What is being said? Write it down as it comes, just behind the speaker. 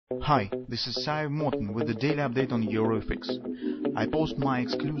Hi, this is Sive Morten with the daily update on EuroFX. I post my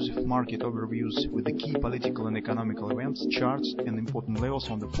exclusive market overviews with the key political and economical events, charts and important levels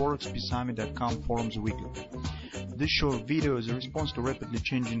on the ForexPeaceArmy.com forums weekly. This short video is a response to rapidly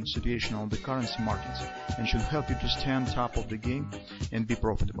changing situation on the currency markets and should help you to stay on top of the game and be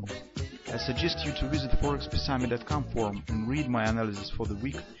profitable. I suggest you to visit ForexPeaceArmy.com forum and read my analysis for the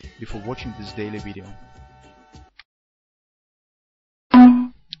week before watching this daily video.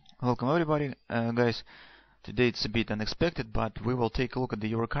 Welcome everybody, guys. Today it's a bit unexpected, but we will take a look at the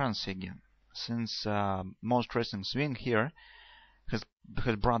euro currency again, since most recent swing here has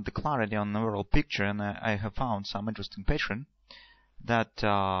brought the clarity on the overall picture, and I have found some interesting pattern that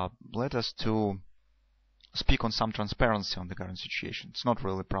led us to speak on some transparency on the current situation. It's not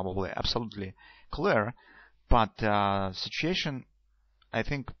really probably absolutely clear, but situation I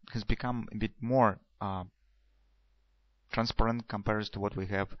think has become a bit more transparent compared to what we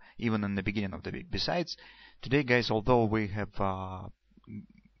have even in the beginning of the week. Besides, today, guys, although we have got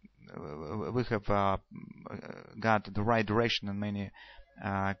the right direction in many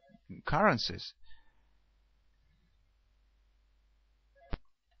currencies,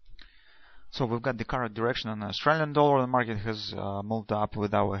 so we've got the correct direction on the Australian dollar. The market has moved up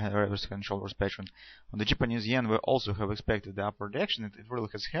with our reverse head and shoulders pattern. On the Japanese yen, we also have expected the upward direction. It really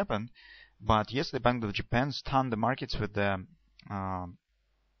has happened. But yes, the Bank of Japan stunned the markets with the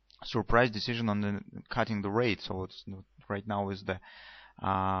surprise decision on the cutting the rate. So it's right now is the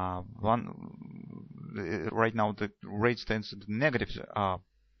right now the rate stands in the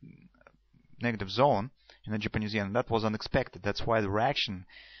negative zone in the Japanese yen. That was unexpected. That's why the reaction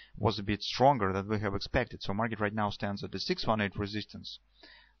was a bit stronger than we have expected. So market right now stands at the 618 resistance.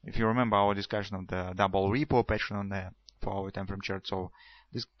 If you remember our discussion of the double repo pattern on the 4-hour time frame chart, so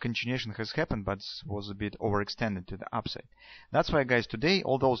this continuation has happened, but was a bit overextended to the upside. That's why, guys, today,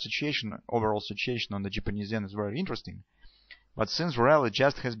 although overall situation on the Japanese yen is very interesting, but since rally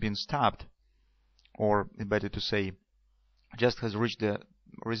just has been stopped, or better to say, just has reached the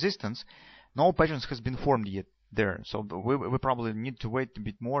resistance, no patterns has been formed yet there. So we probably need to wait a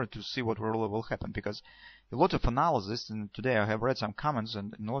bit more to see what really will happen, because a lot of analysis, and today I have read some comments,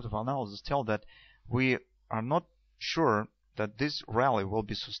 and a lot of analysis tell that we are not sure that this rally will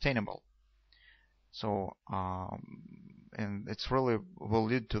be sustainable. So and it's really will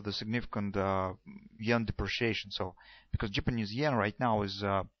lead to the significant yen depreciation. So because Japanese yen right now is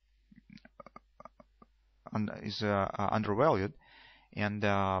undervalued, and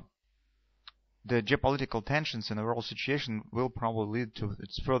the geopolitical tensions and the overall situation will probably lead to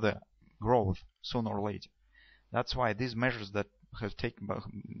its further growth sooner or later. That's why these measures that was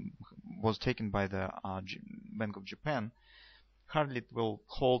taken by the Bank of Japan hardly will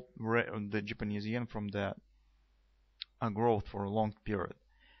hold the Japanese yen from the growth for a long period.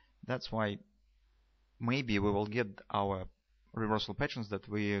 That's why maybe we will get our reversal patterns that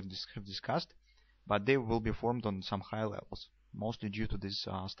we have discussed, but they will be formed on some high levels, mostly due to this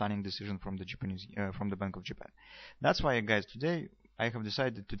stunning decision from the from the Bank of Japan. That's why, guys, today I have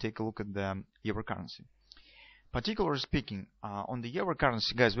decided to take a look at the euro currency. Particularly speaking, on the euro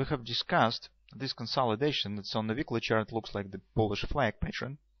currency, guys, we have discussed this consolidation. That's on the weekly chart, looks like the bullish flag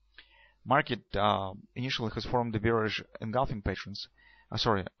pattern. Market initially has formed the bearish engulfing patterns,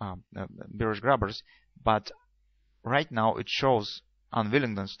 bearish grabbers, but right now it shows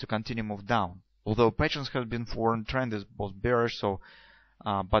unwillingness to continue move down. Although patterns have been formed, trend is both bearish, so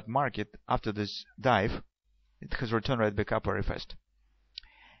but market after this dive, it has returned right back up very fast.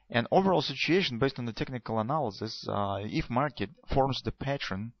 And overall situation based on the technical analysis, if market forms the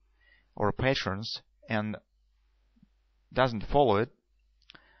pattern or patterns and doesn't follow it,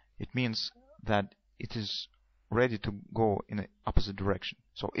 it means that it is ready to go in the opposite direction.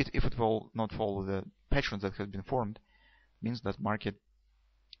 So if it will not follow the patterns that have been formed, means that market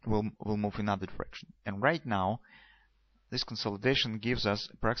will move in another direction. And right now, this consolidation gives us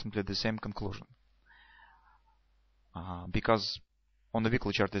approximately the same conclusion, because on the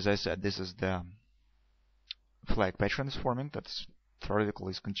weekly chart, as I said, this is the flag pattern is forming. That's theoretical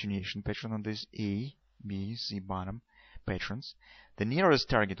is continuation pattern on these A, B, C bottom patterns. The nearest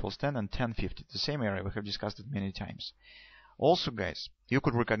target will stand on 1050, the same area. We have discussed it many times. Also, guys, you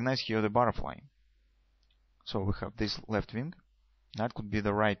could recognize here the butterfly. So we have this left wing, that could be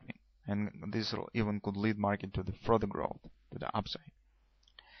the right wing, and this even could lead market to the further growth, to the upside.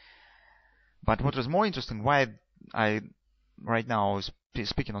 But what is more interesting, why I right now is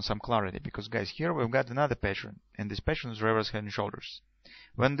speaking on some clarity, because, guys, here we've got another pattern, and this pattern is reverse head and shoulders.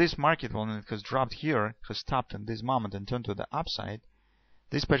 When this market, when it has dropped here, has stopped in this moment and turned to the upside,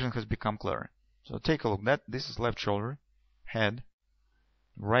 this pattern has become clear. So take a look. This is left shoulder, head,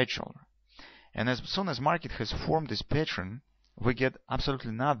 right shoulder. And as soon as market has formed this pattern, we get absolutely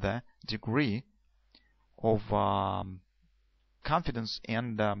another degree of confidence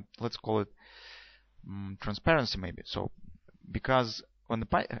and let's call it transparency maybe. So because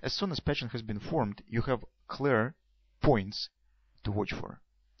as soon as pattern has been formed, you have clear points to watch for.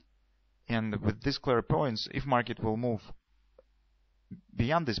 And with these clear points, if market will move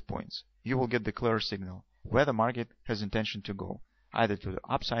beyond these points, you will get the clear signal where the market has intention to go, either to the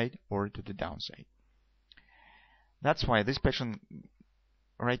upside or to the downside. That's why this pattern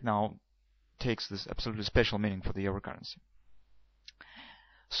right now takes this absolutely special meaning for the euro currency.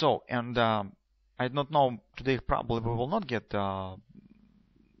 So, and I don't know, today probably we will not get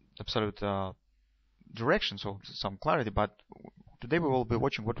absolute direction, so some clarity, but today we will be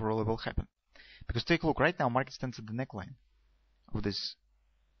watching what really will happen. Because take a look, right now market stands at the neckline of this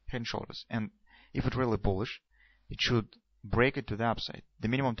head and shoulders, and if it's really bullish, it should break it to the upside. The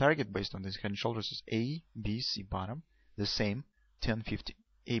minimum target based on this head and shoulders is A, B, C bottom, the same 1050,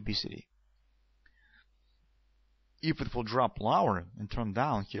 A, B, C, D. If it will drop lower and turn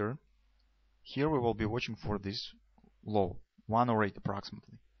down here we will be watching for this low, 108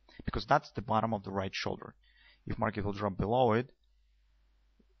 approximately, because that's the bottom of the right shoulder. If market will drop below it,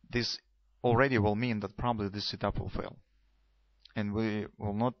 this already will mean that probably this setup will fail. And we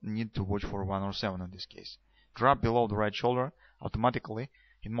will not need to watch for 107 in this case. Drop below the right shoulder automatically,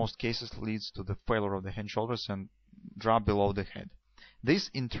 in most cases, leads to the failure of the head and shoulders and drop below the head. This,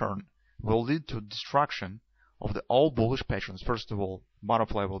 in turn, will lead to destruction of the all bullish patterns. First of all,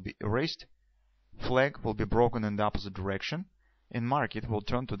 butterfly will be erased, flag will be broken in the opposite direction, and market will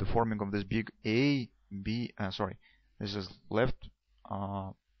turn to the forming of this big A, B, this is left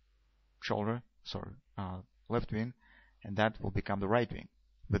shoulder, left wing, and that will become the right wing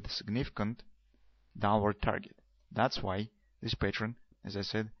with a significant downward target. That's why this pattern, as I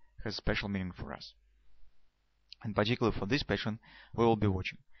said, has special meaning for us. And particularly for this pattern, we will be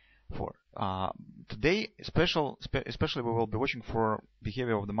watching for. Today, especially we will be watching for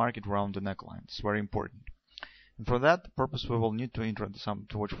behavior of the market around the neckline. It's very important. And for that purpose, we will need to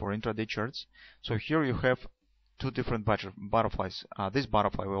watch for intraday charts. So here you have two different butterflies. This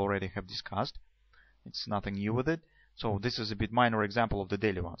butterfly we already have discussed. It's nothing new with it. So this is a bit minor example of the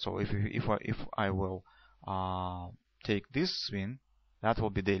daily one. So if I will take this swing, that will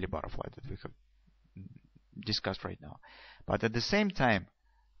be daily butterfly that we have discussed right now. But at the same time,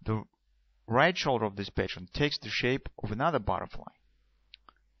 the right shoulder of this pattern takes the shape of another butterfly.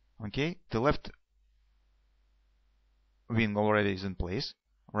 Okay, the left wing already is in place.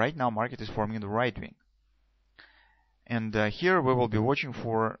 Right now, market is forming the right wing. And here we will be watching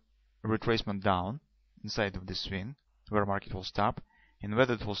for a retracement down inside of this swing, where market will stop, and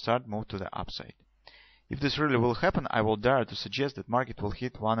whether it will start move to the upside. If this really will happen, I will dare to suggest that market will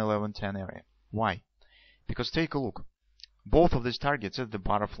hit 111.10 area. Why? Because take a look. Both of these targets at the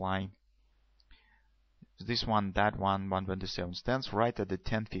butterfly, this one, that one, 127, stands right at the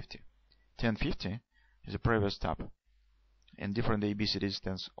 1050. 1050 is a previous top, and different ABCD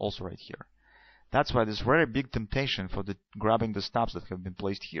stands also right here. That's why there's very big temptation for grabbing the stops that have been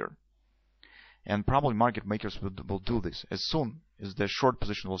placed here. And probably market makers will do this. As soon as the short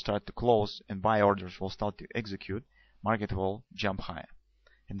position will start to close and buy orders will start to execute, market will jump higher.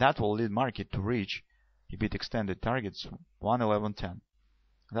 And that will lead market to reach a bit extended targets 111.10.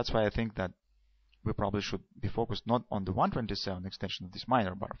 That's why I think that we probably should be focused not on the 127 extension of this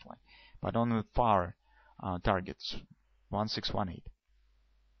minor butterfly, but on the far targets 1618.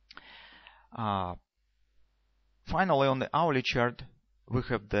 Finally, on the hourly chart, we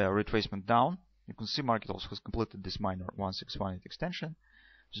have the retracement down. You can see market also has completed this minor 1618 extension.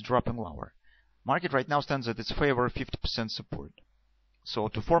 It's dropping lower. Market right now stands at its favor 50% support. So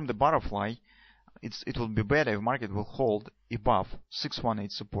to form the butterfly, it will be better if market will hold above 618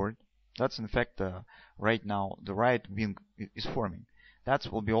 support. That's in fact right now the right wing is forming. That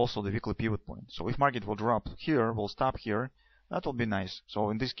will be also the weekly pivot point. So if market will drop here, will stop here, that will be nice. So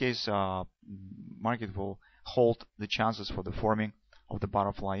in this case, market will hold the chances for the forming of the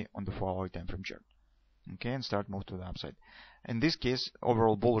butterfly on the 4-hour time frame chart. Okay, and start move to the upside. In this case,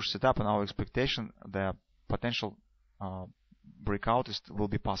 overall bullish setup and our expectation, the potential breakout will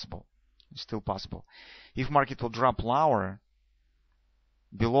be possible. It's still possible. If market will drop lower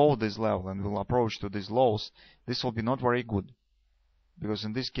below this level and will approach to these lows, this will be not very good, because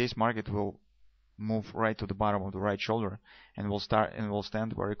in this case market will move right to the bottom of the right shoulder and will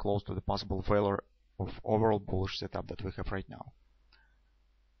stand very close to the possible failure of overall bullish setup that we have right now.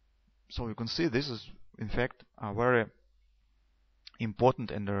 So you can see this is in fact a very important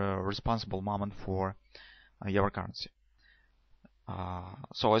and responsible moment for euro currency.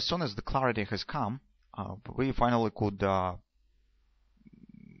 So as soon as the clarity has come, we finally could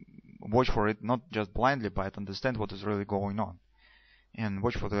watch for it, not just blindly, but understand what is really going on, and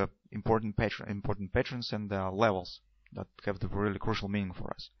watch for the important patterns and levels that have the really crucial meaning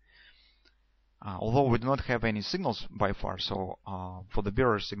for us. Although we do not have any signals by far, so for the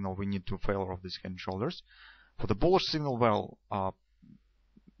bearish signal we need to failure of these head and shoulders. For the bullish signal, well,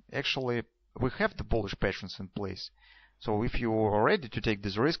 actually we have the bullish patterns in place. So if you are ready to take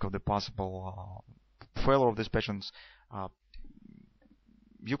this risk of the possible failure of these patterns,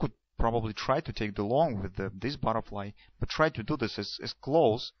 you could probably try to take the long with this butterfly, but try to do this as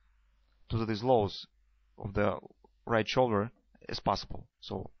close to these lows of the right shoulder as possible.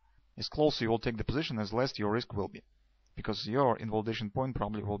 So as close you will take the position, as less your risk will be, because your invalidation point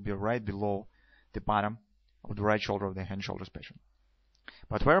probably will be right below the bottom of the right shoulder of the hand shoulders pattern.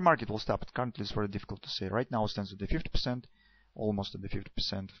 But where market will stop, it currently is very difficult to say. Right now it stands at the 50%, almost at the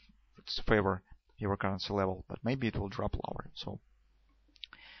 50%. It's favor euro currency level, but maybe it will drop lower. So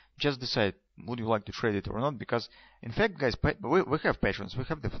just decide, would you like to trade it or not? Because in fact, guys, we have patterns, we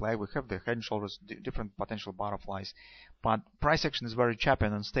have the flag, we have the head and shoulders, different potential butterflies, but price action is very choppy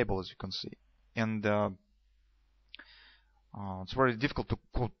and unstable, as you can see. And it's very difficult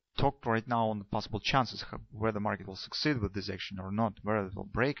to talk right now on the possible chances where the market will succeed with this action or not, whether it will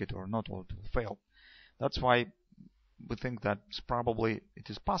break it or not, or it will fail. That's why we think that it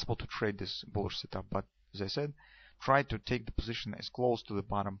is possible to trade this bullish setup, but as I said, try to take the position as close to the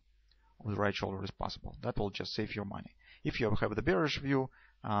bottom of the right shoulder as possible. That will just save your money. If you have the bearish view,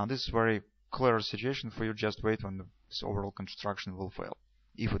 this is very clear situation for you. Just wait when this overall construction will fail,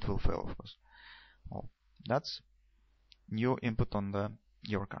 if it will fail, of course. Well, that's new input on the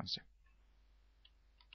euro currency.